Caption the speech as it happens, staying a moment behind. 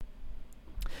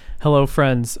Hello,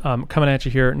 friends. Coming at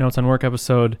you here, Notes on Work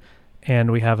episode,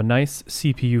 and we have a nice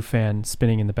CPU fan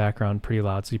spinning in the background pretty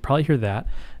loud, so you probably hear that.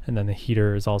 And then the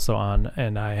heater is also on,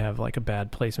 and I have like a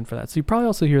bad placement for that, so you probably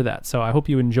also hear that. So I hope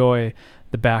you enjoy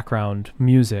the background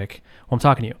music while I'm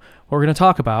talking to you. What we're going to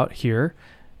talk about here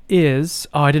is,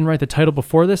 I didn't write the title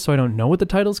before this, so I don't know what the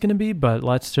title is going to be, but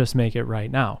let's just make it right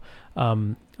now.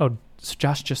 So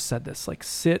Josh just said this, like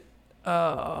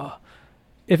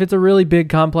if it's a really big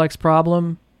complex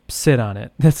problem, sit on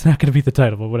it. That's not going to be the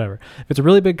title, but whatever. If it's a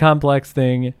really big complex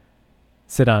thing,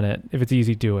 sit on it. If it's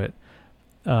easy, do it.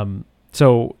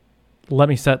 So let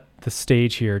me set the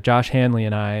stage here. Josh Hanley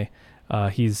and I,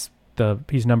 he's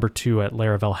number 2 at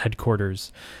Laravel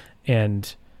headquarters,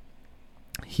 and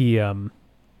he,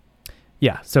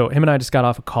 so him and I just got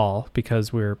off a call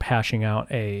because we're hashing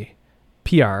out a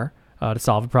PR to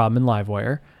solve a problem in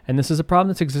Livewire, and this is a problem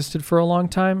that's existed for a long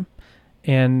time,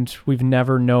 and we've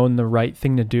never known the right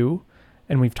thing to do,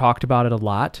 and we've talked about it a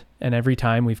lot, and every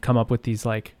time we've come up with these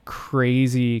like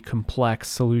crazy complex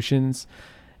solutions,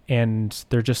 and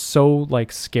they're just so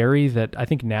like scary that I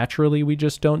think naturally we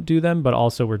just don't do them, but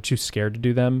also we're too scared to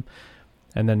do them.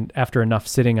 And then after enough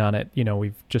sitting on it,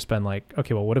 we've just been like,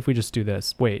 okay, well, what if we just do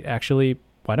this? Wait, actually,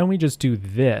 why don't we just do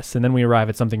this? And then we arrive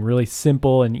at something really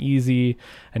simple and easy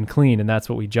and clean. And that's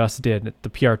what we just did. The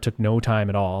PR took no time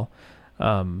at all.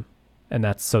 And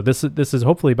this is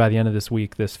hopefully by the end of this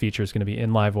week, this feature is going to be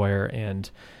in Livewire and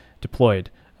deployed.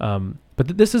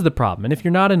 But this is the problem. And if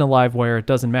you're not in a Livewire, it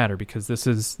doesn't matter, because this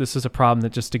is a problem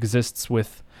that just exists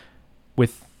with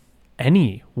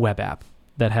any web app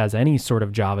that has any sort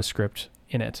of JavaScript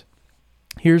in it.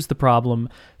 Here's the problem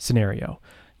scenario.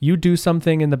 You do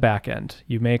something in the back end.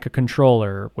 You make a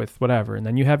controller with whatever, and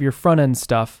then you have your front end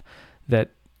stuff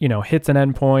that, hits an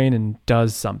endpoint and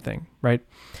does something, right?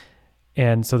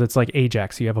 And so that's like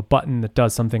Ajax. You have a button that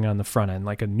does something on the front end,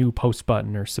 like a new post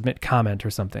button or submit comment or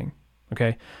something.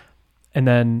 Okay. And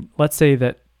then let's say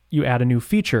that you add a new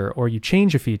feature or you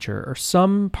change a feature or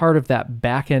some part of that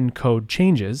back end code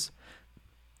changes,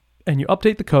 and you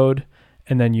update the code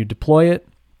and then you deploy it.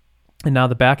 And now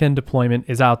the back end deployment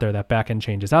is out there. That back end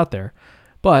change is out there.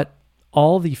 But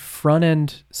all the front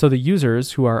end, so the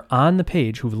users who are on the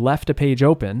page, who've left a page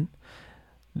open,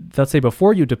 let's say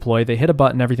before you deploy, they hit a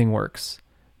button, everything works.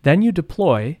 Then you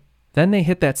deploy, then they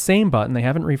hit that same button, they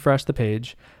haven't refreshed the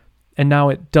page, and now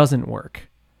it doesn't work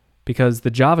because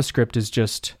the JavaScript is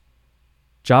just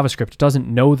JavaScript. It doesn't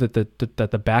know that the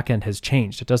backend has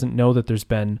changed. It doesn't know that there's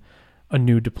been a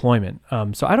new deployment.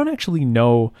 So I don't actually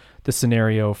know the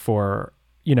scenario for,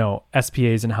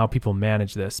 SPAs and how people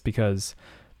manage this, because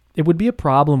it would be a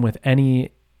problem with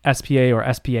any SPA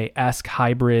or SPA-esque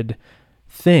hybrid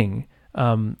thing.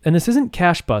 And this isn't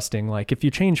cache busting. Like if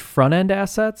you change front end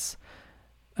assets,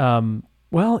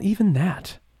 well, even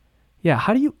that,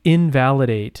 how do you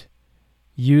invalidate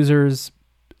users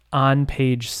on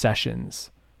page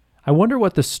sessions? I wonder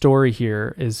what the story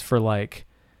here is for, like,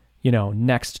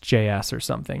 Next.js or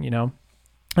something, I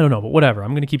don't know, but whatever.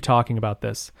 I'm going to keep talking about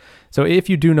this. So if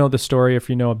you do know the story, if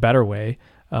you know a better way,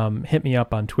 hit me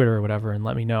up on Twitter or whatever and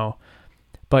let me know.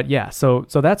 But so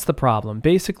that's the problem.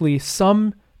 Basically,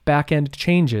 some backend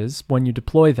changes when you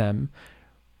deploy them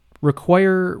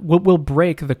will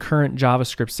break the current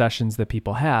JavaScript sessions that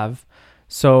people have.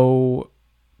 So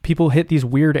people hit these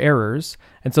weird errors.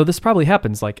 And so this probably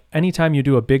happens like anytime you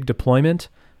do a big deployment,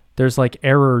 there's like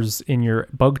errors in your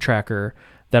bug tracker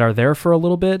that are there for a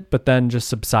little bit, but then just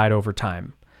subside over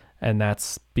time. And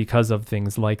that's because of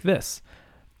things like this.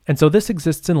 And so this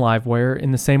exists in Livewire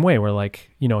in the same way, where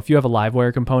like, if you have a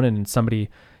Livewire component and somebody,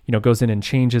 goes in and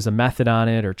changes a method on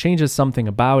it or changes something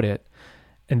about it,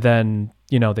 and then,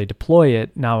 they deploy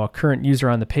it. Now a current user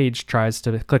on the page tries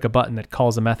to click a button that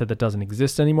calls a method that doesn't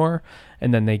exist anymore,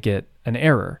 and then they get an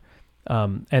error.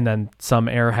 And then some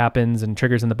error happens and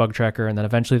triggers in the bug tracker, and then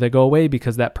eventually they go away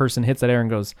because that person hits that error and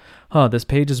goes, this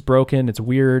page is broken, it's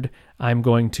weird, I'm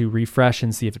going to refresh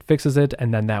and see if it fixes it,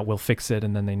 and then that will fix it,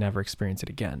 and then they never experience it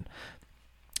again.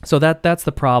 So that's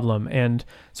the problem. And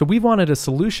so we wanted a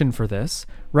solution for this.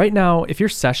 Right now, if your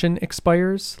session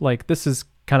expires, like this is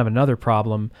kind of another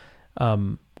problem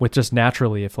with just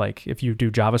naturally, if you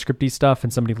do JavaScript-y stuff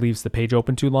and somebody leaves the page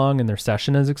open too long and their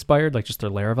session has expired, like just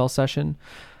their Laravel session,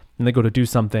 and they go to do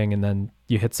something and then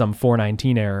you hit some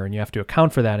 419 error and you have to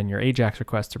account for that in your Ajax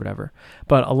request or whatever.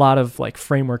 But a lot of like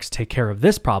frameworks take care of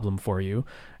this problem for you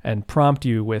and prompt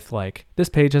you with like, this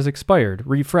page has expired,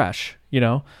 refresh,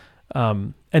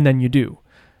 and then you do.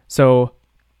 So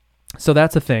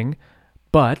that's a thing.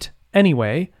 But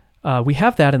anyway, we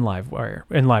have that in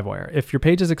Livewire. If your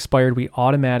page is expired, we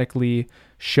automatically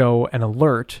show an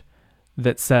alert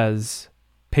that says,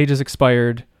 page is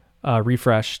expired,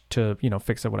 refresh to,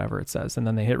 fix it, whatever it says. And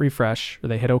then they hit refresh, or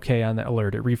they hit OK on the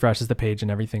alert. It refreshes the page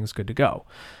and everything's good to go.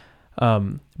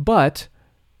 But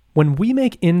when we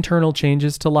make internal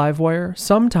changes to Livewire,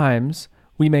 sometimes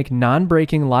we make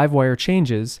non-breaking Livewire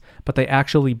changes, but they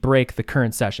actually break the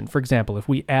current session. For example, if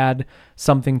we add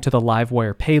something to the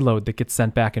Livewire payload that gets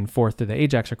sent back and forth to the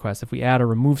AJAX request, if we add or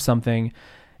remove something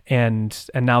and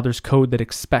now there's code that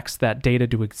expects that data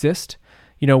to exist,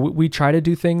 we try to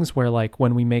do things where, like,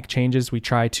 when we make changes, we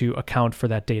try to account for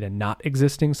that data not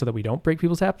existing so that we don't break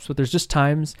people's apps. But there's just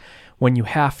times when you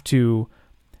have to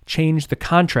change the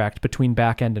contract between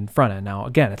backend and front end. Now,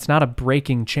 again, it's not a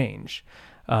breaking change.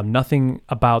 Nothing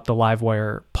about the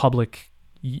Livewire public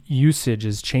usage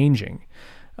is changing,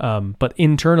 but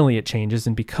internally it changes.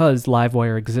 And because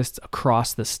Livewire exists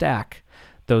across the stack,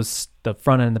 the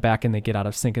front end and the back end, they get out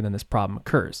of sync, and then this problem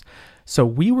occurs. So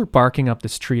we were barking up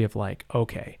this tree of like,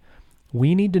 okay,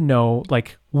 we need to know,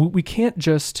 like, we can't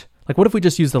just, like, what if we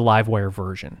just use the Livewire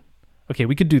version? Okay,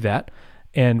 we could do that.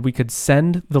 And we could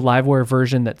send the Livewire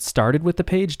version that started with the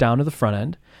page down to the front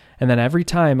end. And then every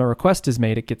time a request is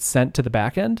made, it gets sent to the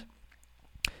back end,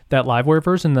 that Livewire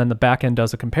version. Then the back end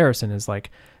does a comparison, is like,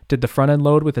 did the front end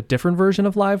load with a different version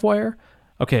of Livewire?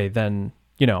 Okay, then,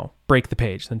 break the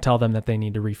page, then tell them that they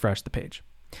need to refresh the page.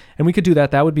 And we could do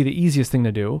that. That would be the easiest thing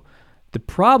to do. The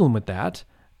problem with that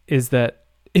is that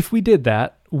if we did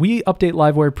that, we update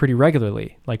Livewire pretty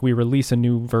regularly. Like, we release a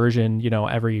new version,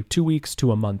 every 2 weeks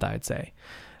to a month, I'd say.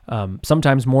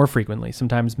 Sometimes more frequently,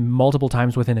 sometimes multiple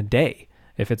times within a day,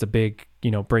 if it's a big,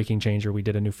 breaking change, or we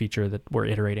did a new feature that we're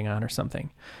iterating on or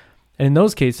something. And in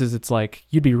those cases, it's like,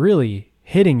 you'd be really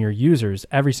hitting your users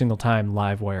every single time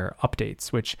Livewire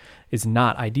updates, which is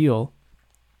not ideal.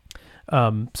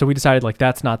 So we decided, like,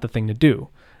 that's not the thing to do.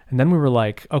 And then we were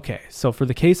like, okay, so for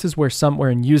the cases where somewhere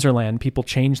in userland, people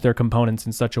change their components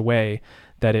in such a way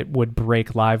that it would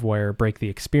break Livewire, break the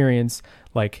experience,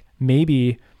 like,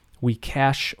 maybe we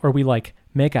cache, or we, like,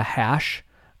 make a hash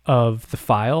of the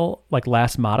file, like,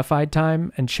 last modified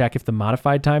time, and check if the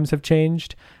modified times have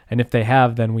changed. And if they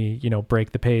have, then we,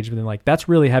 break the page. But then, like, that's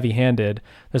really heavy handed.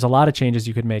 There's a lot of changes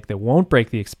you could make that won't break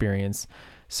the experience.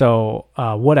 So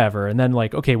whatever. And then,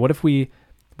 like, okay, what if we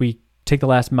take the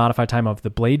last modified time of the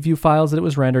blade view files that it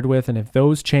was rendered with, and if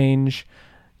those change,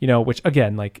 which,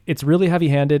 again, like, it's really heavy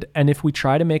handed. And if we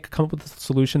try to come up with a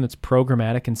solution that's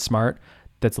programmatic and smart,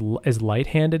 that's as light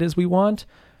handed as we want,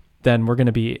 then we're going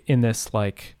to be in this,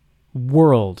 like,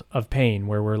 world of pain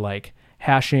where we're, like,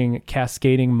 hashing,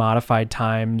 cascading modified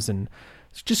times, and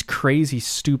it's just crazy,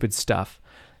 stupid stuff.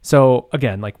 So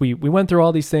again, like, we went through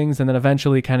all these things, and then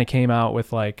eventually kind of came out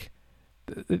with, like,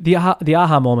 the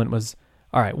aha moment was,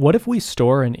 all right, what if we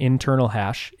store an internal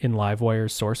hash in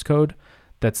Livewire's source code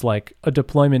that's like a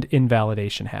deployment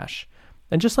invalidation hash,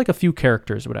 and just like a few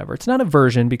characters, whatever. It's not a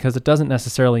version because it doesn't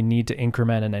necessarily need to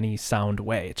increment in any sound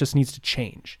way. It just needs to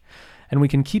change. And we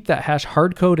can keep that hash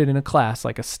hard-coded in a class,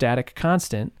 like a static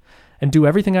constant, and do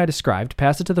everything I described,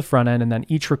 pass it to the front end, and then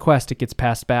each request, it gets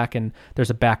passed back, and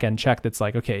there's a back end check that's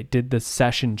like, okay, did the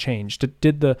session change? Did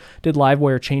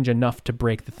Livewire change enough to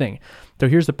break the thing? So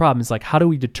here's the problem, is like, how do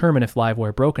we determine if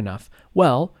Livewire broke enough?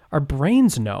 Well, our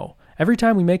brains know. Every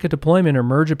time we make a deployment or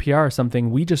merge a PR or something,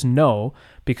 we just know,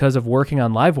 because of working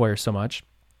on Livewire so much,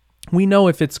 we know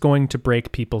if it's going to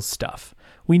break people's stuff.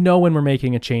 We know when we're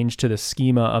making a change to the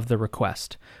schema of the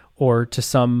request, or to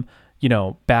some,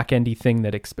 back-endy thing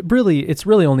that it's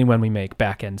really only when we make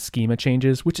back-end schema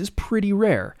changes, which is pretty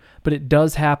rare, but it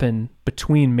does happen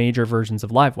between major versions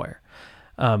of Livewire.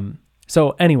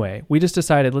 So anyway, we just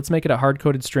decided, let's make it a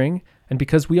hard-coded string. And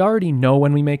because we already know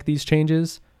when we make these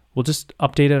changes, we'll just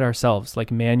update it ourselves, like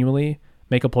manually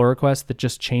make a pull request that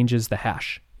just changes the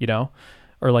hash,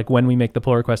 or like when we make the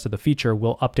pull request of the feature,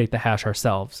 we'll update the hash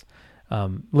ourselves.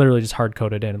 Literally just hard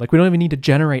coded in. Like, we don't even need to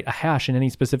generate a hash in any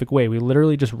specific way. We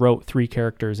literally just wrote 3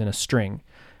 characters in a string,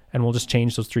 and we'll just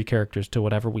change those 3 characters to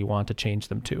whatever we want to change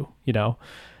them to,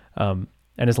 and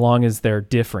as long as they're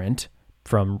different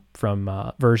from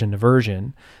version to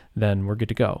version, then we're good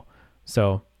to go.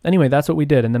 So anyway, that's what we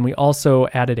did. And then we also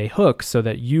added a hook so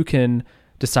that you can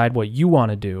decide what you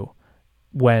want to do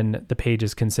when the page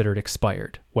is considered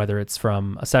expired, whether it's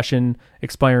from a session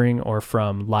expiring or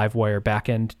from Livewire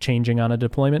backend changing on a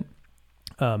deployment.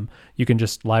 You can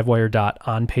just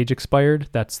livewire.onPageExpired.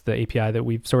 That's the API that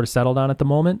we've sort of settled on at the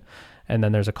moment. And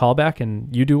then there's a callback,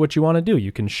 and you do what you want to do.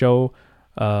 You can show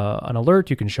an alert.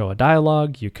 You can show a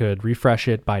dialog. You could refresh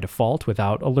it by default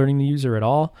without alerting the user at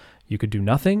all. You could do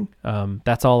nothing.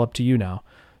 That's all up to you now.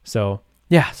 So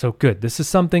yeah, so good. This is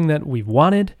something that we've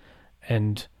wanted,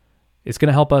 and is going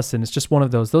to help us. And it's just one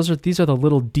of these are the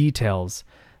little details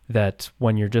that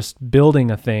when you're just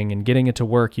building a thing and getting it to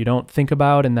work, you don't think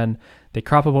about, and then they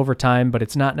crop up over time, but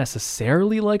it's not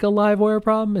necessarily like a Livewire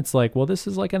problem. It's like, well, this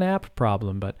is like an app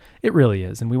problem, but it really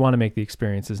is. And we want to make the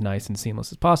experience as nice and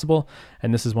seamless as possible.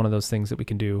 And this is one of those things that we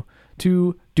can do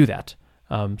to do that.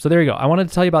 So there you go. I wanted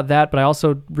to tell you about that, but I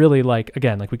also really we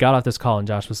got off this call and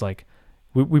Josh was like,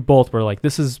 we both were like,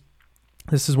 this is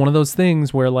one of those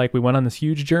things where like we went on this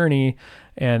huge journey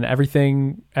and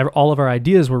all of our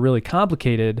ideas were really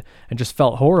complicated and just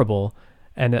felt horrible.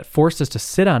 And it forced us to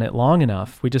sit on it long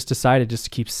enough. We just decided just to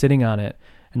keep sitting on it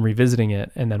and revisiting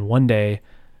it. And then one day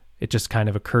it just kind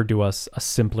of occurred to us a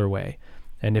simpler way.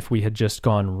 And if we had just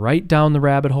gone right down the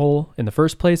rabbit hole in the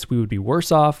first place, we would be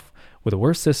worse off with a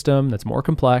worse system that's more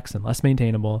complex and less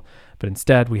maintainable. But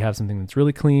instead, we have something that's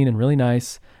really clean and really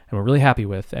nice and we're really happy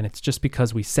with. And it's just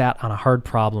because we sat on a hard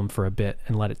problem for a bit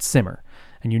and let it simmer.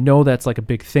 And that's like a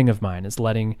big thing of mine, is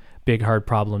letting big, hard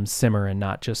problems simmer and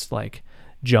not just like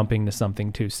jumping to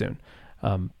something too soon.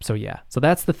 So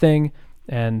that's the thing.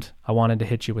 And I wanted to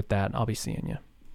hit you with that. I'll be seeing you.